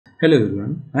Hello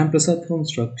everyone, I am Prasad from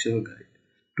Structure Guide.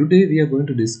 Today we are going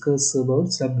to discuss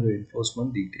about slab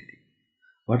reinforcement detailing.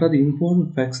 What are the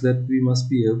important facts that we must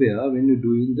be aware when you're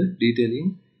doing the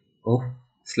detailing of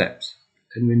slabs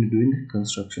and when you're doing the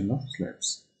construction of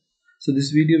slabs? So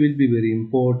this video will be very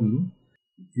important.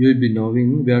 You will be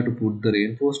knowing where to put the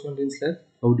reinforcement in slab,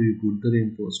 how do you put the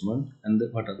reinforcement, and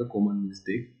what are the common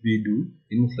mistakes we do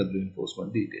in slab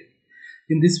reinforcement detailing.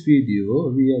 In this video,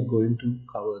 we are going to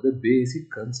cover the basic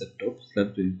concept of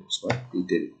slab reinforcement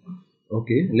detailing.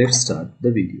 Okay, let's start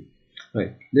the video.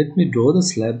 Right, let me draw the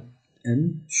slab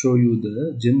and show you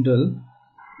the general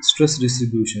stress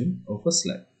distribution of a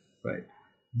slab. Right,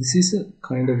 this is a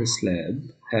kind of a slab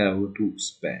have two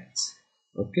spans.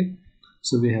 Okay,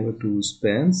 so we have a two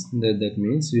spans. That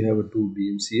means you have a two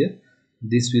beams here.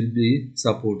 This will be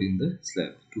supporting the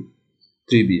slab too.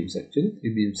 Three beams actually,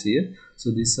 three beams here.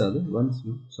 So these are the ones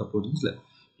supporting slab.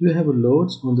 You have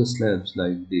loads on the slabs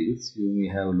like this. You may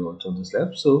have loads on the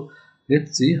slab. So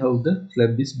let's see how the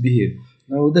slab is behave.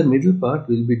 Now the middle part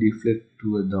will be deflect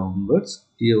to downwards.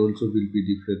 Here also will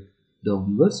be deflect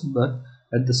downwards, but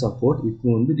at the support it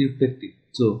won't be deflecting.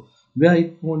 So where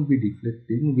it won't be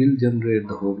deflecting will generate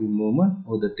the hogging moment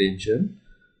or the tension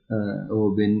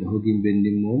or hogging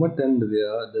bending moment, and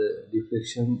where the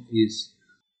deflection is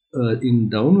in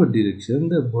downward direction,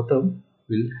 the bottom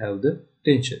will have the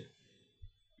tension.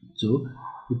 So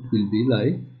it will be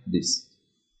like this,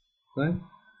 right?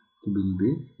 It will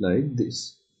be like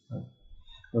this.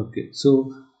 Okay,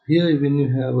 so here when you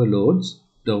have a loads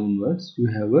downwards, you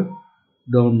have a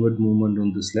downward movement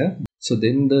on the slab. So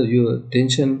then your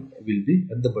tension will be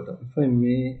at the bottom. If I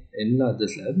may enlarge the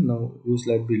slab, now your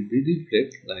slab will be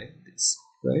deflect like this,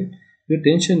 right? Your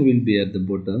tension will be at the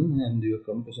bottom and your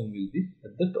compression will be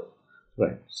at the top,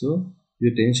 right? So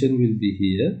your tension will be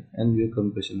here and your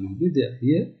compression will be there.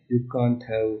 Here you can't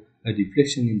have a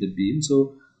deflection in the beam,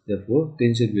 so therefore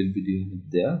tension will be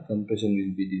developed there, compression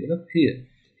will be developed here.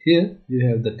 Here you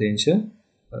have the tension,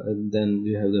 and then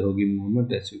you have the hogging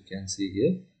moment, as you can see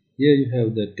here. Here you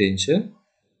have the tension,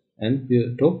 and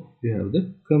here top you have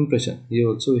the compression. Here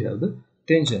also you have the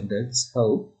tension. That's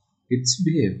how it's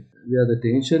behaved. Where the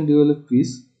tension developed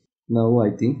is, now I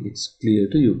think it's clear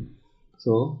to you.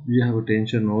 So you have a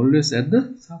tension always at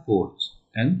the supports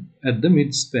and at the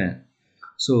mid span.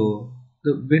 So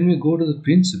when we go to the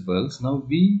principles, now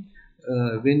we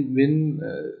when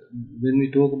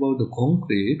we talk about the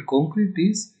concrete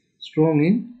is strong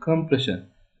in compression.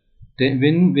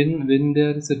 When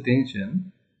there is a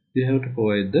tension, you have to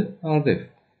provide the RF,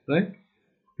 right?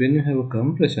 When you have a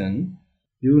compression,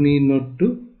 you need not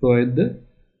to provide the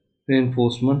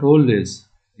reinforcement always.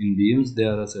 In beams,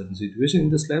 there are certain situations in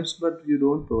the slabs, but you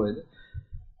don't provide the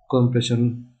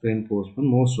compression reinforcement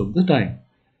most of the time.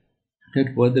 You have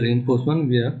to provide the reinforcement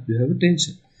where you have a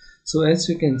tension. So as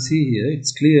you can see here,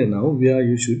 it's clear now where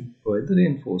you should provide the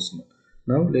reinforcement.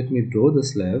 Now let me draw the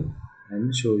slab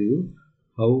and show you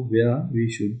where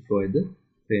we should provide the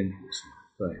reinforcement.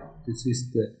 Right, this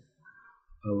is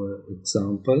our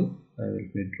example.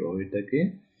 Let me draw it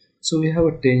again. So we have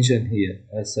a tension here,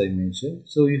 as I mentioned.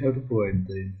 So you have to provide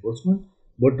the reinforcement.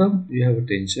 Bottom you have a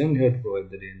tension, you have to provide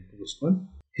the reinforcement.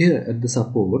 Here at the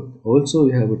support also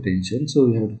you have a tension, so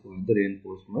you have to provide the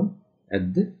reinforcement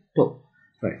at the top.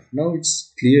 Right, now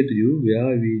it's clear to you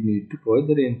where we need to provide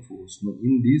the reinforcement.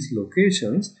 In these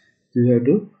locations you have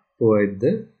to provide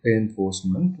the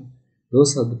reinforcement.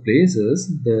 Those are the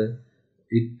places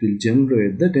it will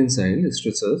generate the tensile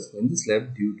stresses in the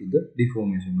slab due to the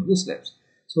deformation of the slabs.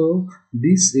 So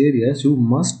these areas you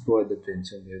must provide the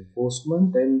tension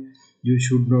reinforcement, and you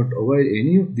should not avoid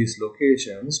any of these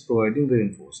locations providing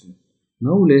reinforcement.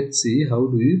 Now let's see how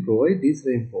do you provide this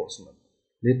reinforcement.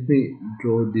 Let me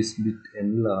draw this bit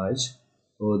enlarged,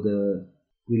 or will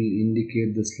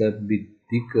indicate the slab bit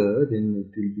thicker, then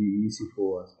it will be easy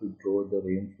for us to draw the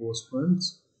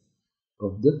reinforcements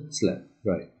of the slab.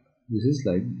 Right, this is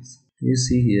like this. You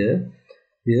see here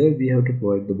we have to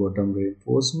provide the bottom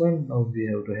reinforcement. Now we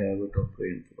have to have a top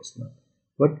reinforcement.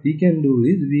 What we can do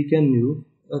is we can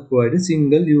provide a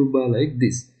single U-bar like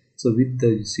this. So with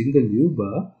the single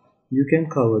U-bar you can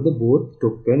cover the both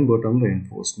top and bottom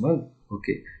reinforcement.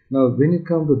 Okay, now when it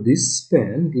comes to this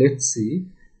span, let's see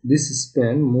this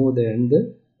span more than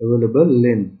the available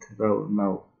length.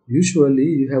 Now usually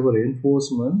you have a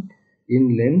reinforcement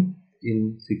in length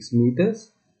in 6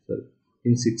 meters,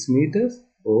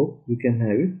 or you can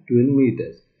have it 12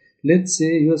 meters. Let's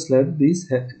say your slab is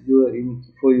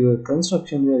for your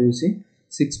construction you are using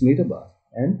 6 meter bar,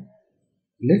 and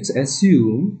let's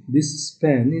assume this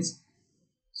span is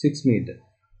 6 meter.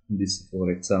 This,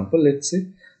 for example, let's say.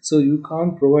 So you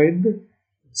can't provide the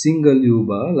single U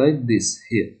bar like this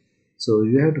here. So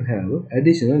you have to have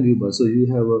additional U bar. So you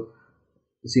have a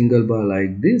single bar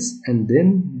like this, and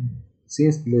then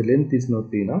since the length is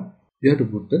not enough, you have to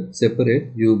put a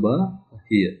separate U bar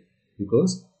here,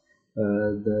 because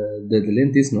the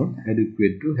length is not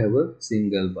adequate to have a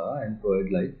single bar and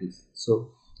provide like this.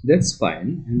 So that's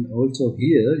fine. And also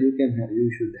here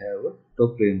you should have a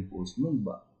top reinforcement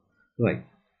bar, right?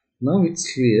 Now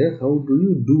it's clear how do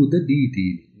you do the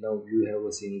detailing. Now you have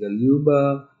a single U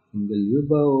bar,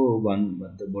 or one,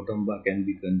 but the bottom bar can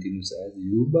be continuous as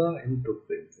U bar and top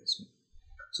reinforcement.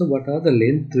 So what are the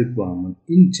length requirements?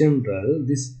 In general,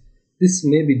 this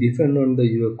may be different on the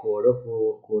your code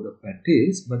of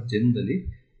practice, but generally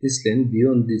this length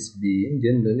beyond this beam,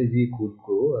 generally we could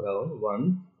go around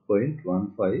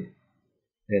 1.15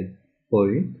 L.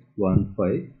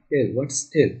 0.15 L. What's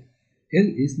L?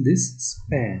 L is this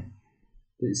span,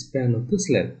 the span of the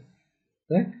slab,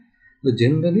 right? So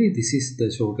generally this is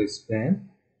the shortest span.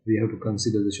 We have to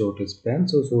consider the shortest span.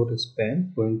 So shortest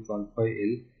span 0.15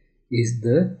 L is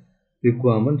the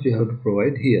requirement you have to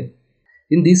provide here.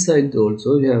 In this side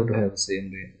also you have to have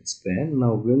same span.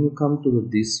 Now when you come to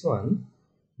this one,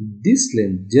 this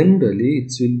length generally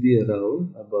it will be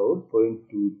around about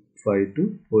 0.25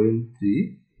 to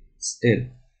 0.3 L.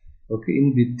 Okay,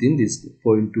 in between this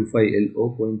 0.25 L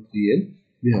or 0.3 L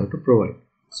we have to provide.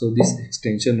 So this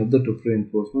extension of the top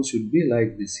reinforcement should be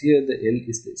like this. Here the L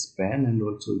is the span, and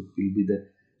also it will be the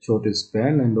shortest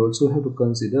span, and also have to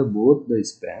consider both the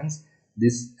spans,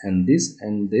 this, and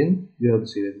then you have to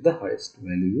select the highest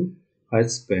value,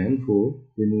 highest span for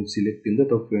when you select in the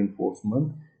top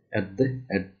reinforcement at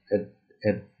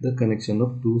the connection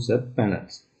of two sub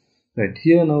panels. Right,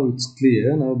 here now it's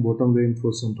clear. Now bottom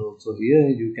reinforcement also here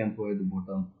you can provide the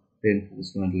bottom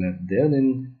reinforcement left there,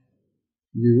 then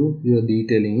your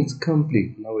detailing is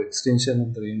complete. Now extension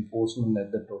of the reinforcement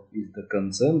at the top is the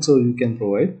concern, so you can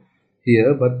provide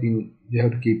here, but you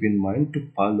have to keep in mind to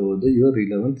follow your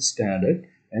relevant standard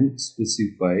and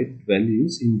specified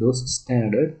values in those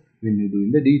standard when you're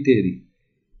doing the detailing.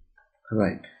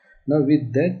 Right, now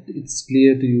with that it's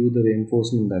clear to you the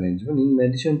reinforcement arrangement. In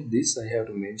addition to this, I have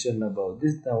to mention about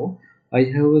this. Now I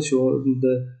have shown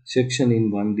the section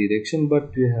in one direction,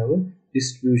 but you have a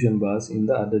distribution bars in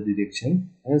the other direction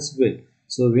as well.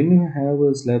 So when you have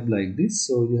a slab like this,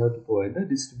 so you have to provide the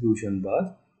distribution bars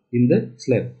in the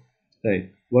slab,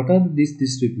 right? What are these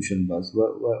distribution bars?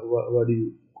 What do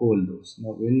you call those?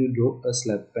 Now when you draw a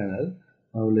slab panel,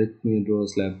 now let me draw a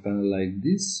slab panel like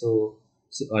this. So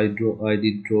I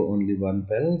did draw only one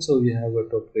panel. So we have a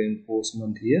top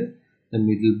reinforcement here, the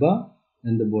middle bar,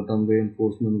 and the bottom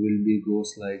reinforcement will be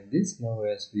goes like this. Now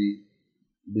as we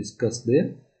discussed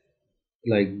there,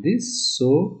 like this.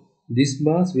 So these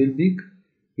bars will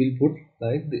put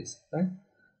like this, right?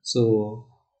 So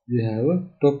you have a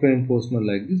top reinforcement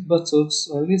like this, but so it's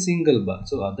only single bar.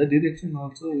 So other direction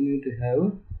also you need to have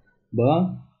a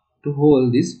bar to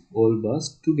hold these all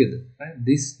bars together, right?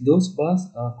 Those bars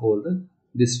are called the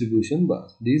distribution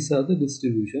bars. These are the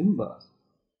distribution bars.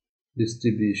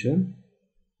 Distribution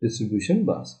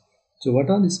bars. So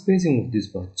what are the spacing of these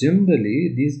bars?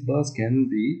 Generally these bars can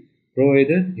be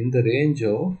provided in the range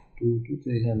of 2 to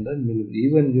 300 mm.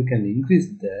 Even you can increase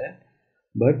that,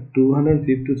 but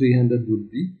 250 to 300 would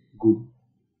be good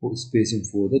spacing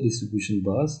for the distribution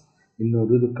bars in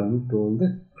order to control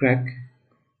the crack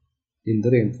in the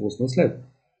reinforcement slab.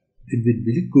 It will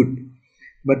be good.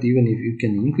 But even if you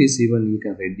can increase, even you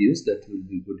can reduce, that will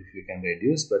be good if you can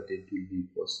reduce, but it will be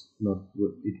not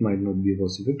good. It might not be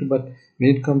cost effective. But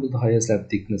when it comes to the higher slab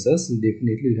thicknesses,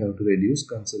 definitely you have to reduce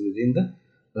considering the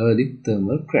early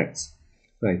thermal cracks.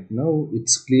 Right, now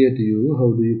it's clear to you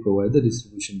how do you provide the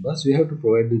distribution bars. We have to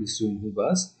provide the distribution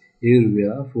bars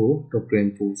everywhere for top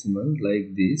reinforcement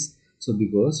like this. So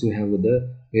because you have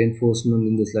the reinforcement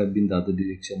in the slab in the other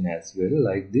direction as well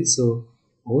like this, so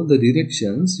all the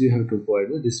directions you have to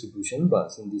provide the distribution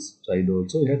bars. In this side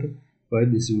also you have to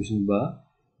provide distribution bar.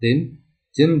 Then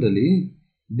generally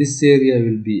this area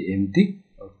will be empty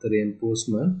of the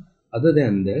reinforcement. Other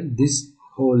than that, this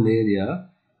whole area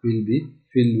will be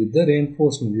filled with the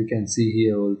reinforcement. You can see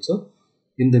here also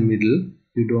in the middle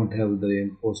you don't have the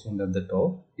reinforcement at the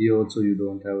top. Here also you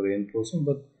don't have reinforcement,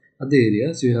 but other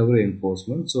areas you have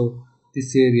reinforcement. So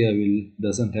this area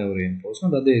doesn't have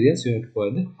reinforcement. Other areas you have to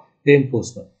provide the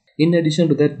reinforcement. In addition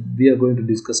to that, we are going to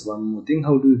discuss one more thing.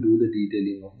 How do you do the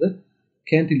detailing of the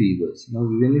cantilevers? Now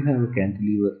when you have a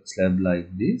cantilever slab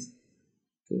like this,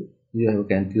 so you have a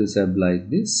cantilever slab like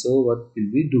this, so what will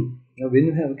we do? Now when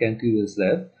you have a cantilever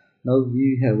slab, now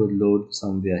we have a load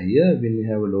somewhere here. When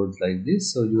you have a load like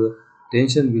this, so your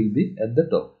tension will be at the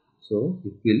top. So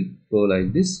it will flow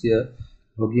like this. Here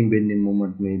hogging bending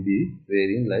moment may be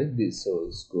varying like this. So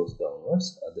it goes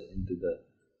downwards into the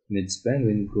midspan.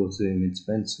 When it goes to the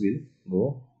midspans will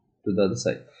go to the other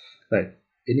side. Right.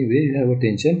 Anyway, you have a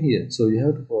tension here. So you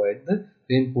have to provide the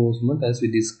reinforcement as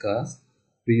we discussed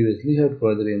previously. You have to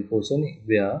provide the reinforcement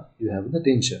where you have the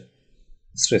tension.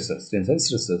 Stresses, tensile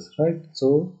stresses, right?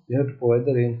 So you have to provide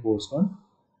the reinforcement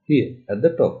here at the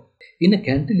top. In a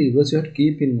cantilevers, you have to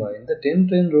keep in mind the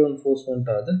tension reinforcement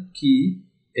are the key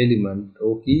element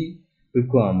or key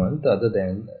requirement other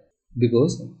than that.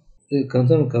 Because the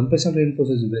compression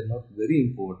reinforcement is not very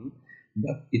important,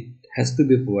 but it has to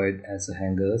be provided as a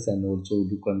hangers and also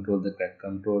to control the crack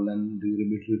control and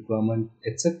durability requirement,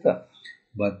 etc.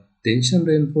 But tension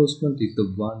reinforcement is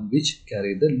the one which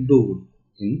carry the load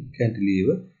in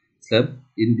cantilever slab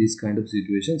in this kind of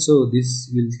situation. So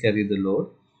this will carry the load.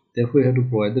 Therefore, you have to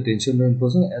provide the tension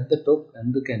reinforcement at the top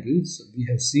and the cantilevers. We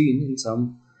have seen in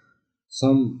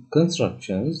some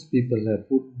constructions, people have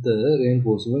put the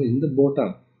reinforcement in the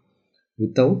bottom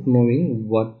without knowing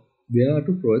where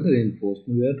to provide the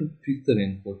reinforcement, where to fix the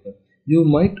reinforcement. You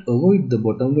might avoid the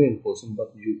bottom reinforcement,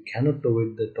 but you cannot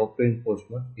avoid the top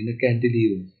reinforcement in a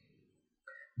cantilever.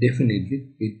 Definitely,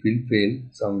 it will fail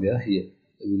somewhere here.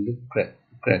 It will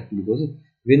crack because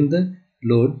when the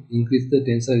load increase the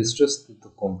tensile stress to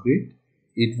the concrete,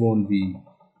 it won't be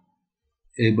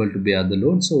able to bear the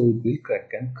load, so it will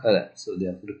crack and collapse. So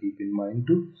therefore, to keep in mind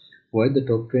to provide the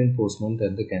top reinforcement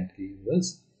at the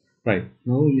cantilevers. Right,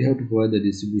 now you have to provide the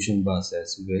distribution bars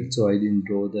as well. So I didn't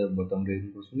draw the bottom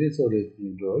reinforcement, so let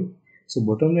me draw it. So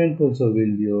bottom reinforcement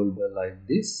will be all like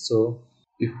this. So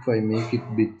if I make it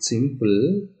bit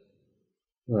simple,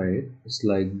 right, it's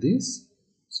like this.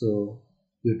 So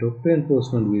your top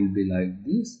reinforcement will be like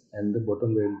this and the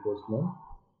bottom reinforcement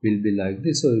will be like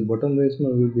this. So bottom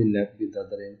reinforcement will be left with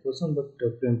other reinforcement, but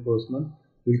top reinforcement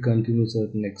will continue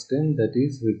certain extent that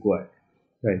is required.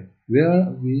 Right, where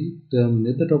we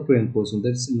terminate the top reinforcement,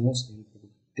 that's the most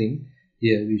important thing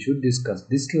here. We should discuss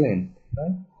this length,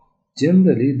 right?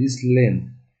 Generally, this length,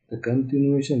 the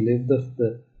continuation length of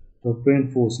the top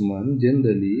reinforcement,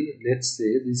 generally, let's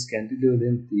say this cantilever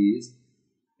length is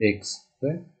x,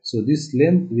 right? So this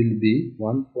length will be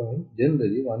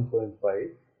generally 1.5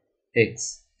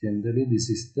 x. Generally, this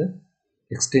is the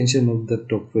extension of the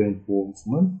top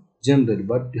reinforcement generally,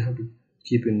 but you have to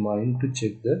keep in mind to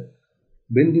check the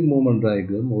bending moment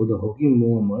diagram or the hogging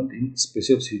moment in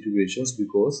special situations,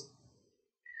 because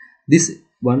this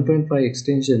 1.5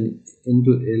 extension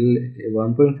into L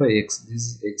 1.5x,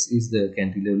 this x is the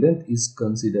cantilever length, is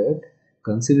considered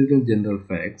considering general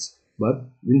facts, but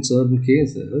in certain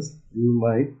cases you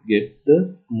might get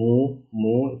the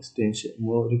more extension,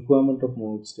 more requirement of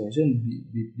more extension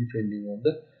depending on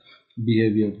the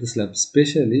behavior of the slab.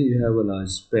 Especially you have a large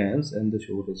spans and the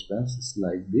shorter spans is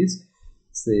like this.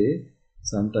 Say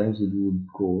sometimes it would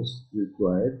goes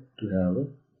required to have a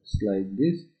like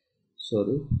this.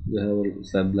 Sorry, you have a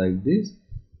slab like this.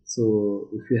 So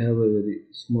if you have a very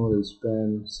small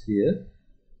spans here,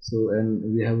 so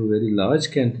and we have a very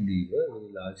large cantilever,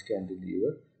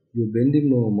 your bending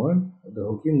moment, the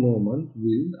hogging moment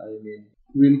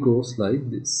will goes like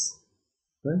this,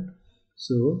 right?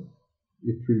 So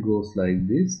it will goes like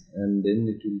this and then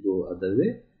it will go other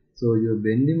way. So your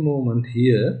bending moment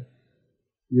here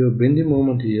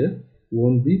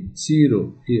won't be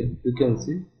zero. Here you can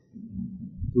see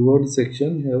throughout the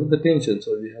section you have the tension,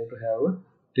 so we have to have a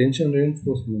tension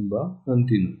reinforcement bar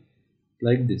continue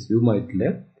like this. You might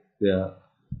left where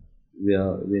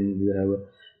when you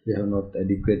have not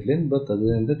adequate length, but other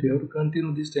than that you have to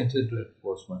continue this tension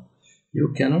reinforcement.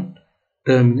 You cannot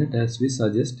terminate as we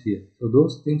suggest here. So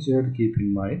those things you have to keep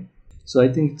in mind. So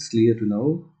I think it's clear to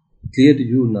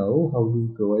you now how do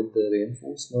we provide the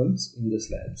reinforcements in the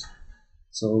slabs.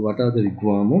 So what are the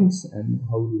requirements and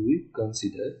how do we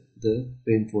consider the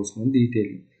reinforcement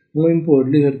detailing. More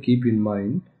importantly, you have to keep in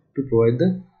mind to provide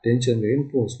the tension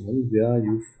reinforcement where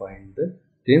you find the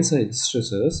tensile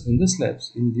stresses in the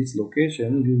slabs. In this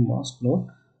location, you must not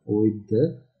avoid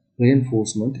the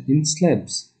reinforcement in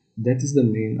slabs. That is the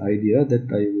main idea that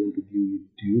I want to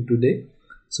give to you today.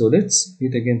 So let's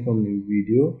meet again from a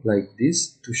video like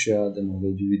this to share the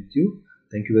knowledge with you.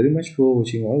 Thank you very much for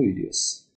watching our videos.